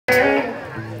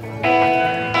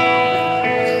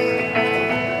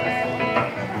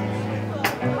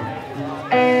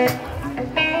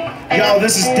Oh,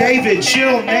 this is David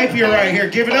Chill Napier right here.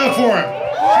 Give it up for him.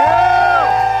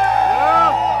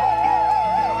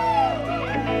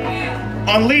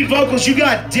 On lead vocals, you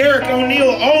got Derek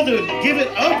O'Neill Alden. Give it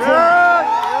up for him.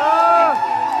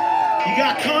 You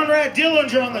got Conrad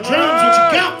Dillinger on the drums. What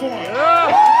you got for him?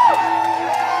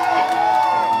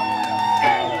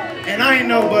 And I ain't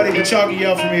nobody, but y'all can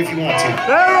yell for me if you want to.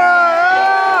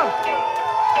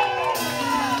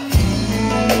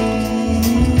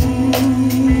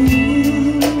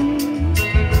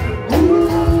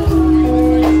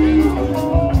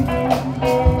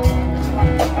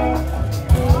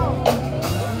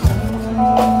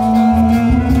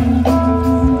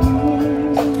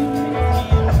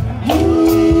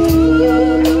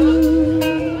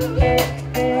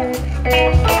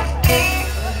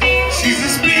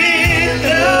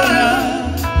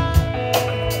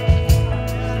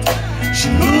 She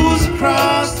moves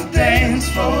across the dance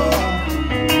floor.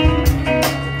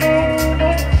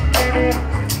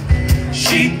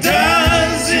 She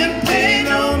doesn't pay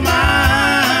no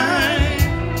mind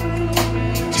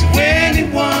to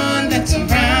anyone that's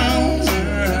around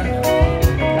her.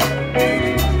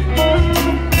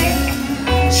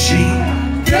 She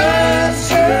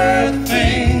does her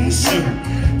things so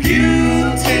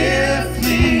beautifully.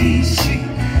 She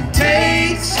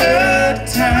takes her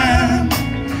time.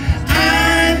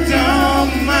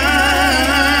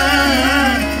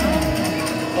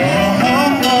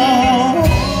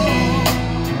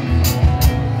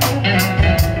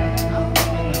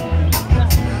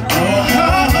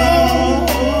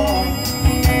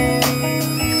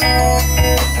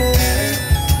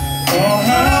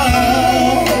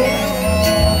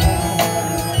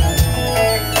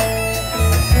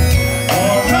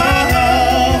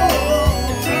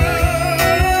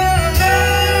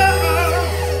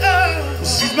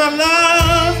 My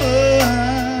lover,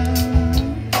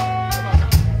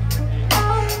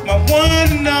 my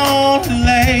one and only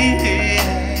lady.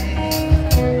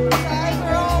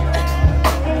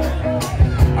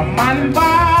 I'm minding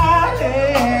body.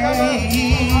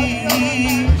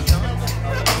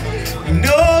 You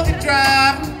know they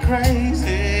drive me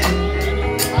crazy.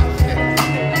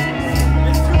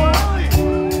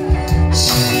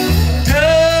 She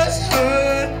does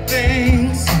her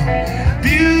things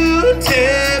beautifully.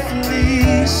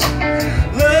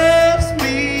 Loves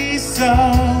me so,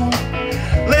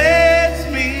 lets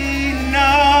me know.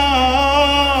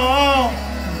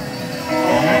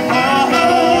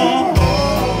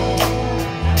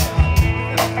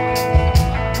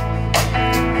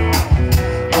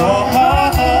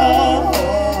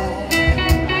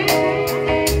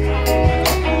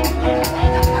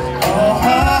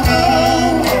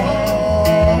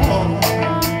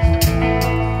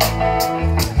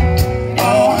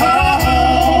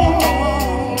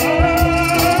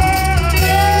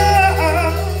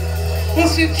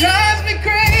 She drives me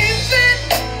crazy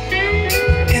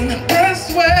in the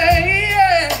best way,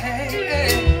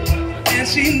 and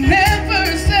she never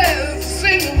says a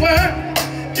single word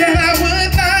that I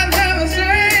would not have her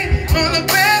say on the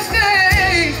best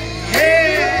day.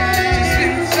 Yeah,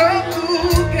 she's so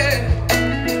cool, yeah.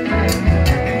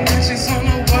 And when she's on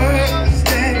the worst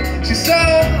day, she's so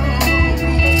cool,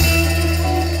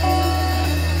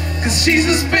 'cause she's a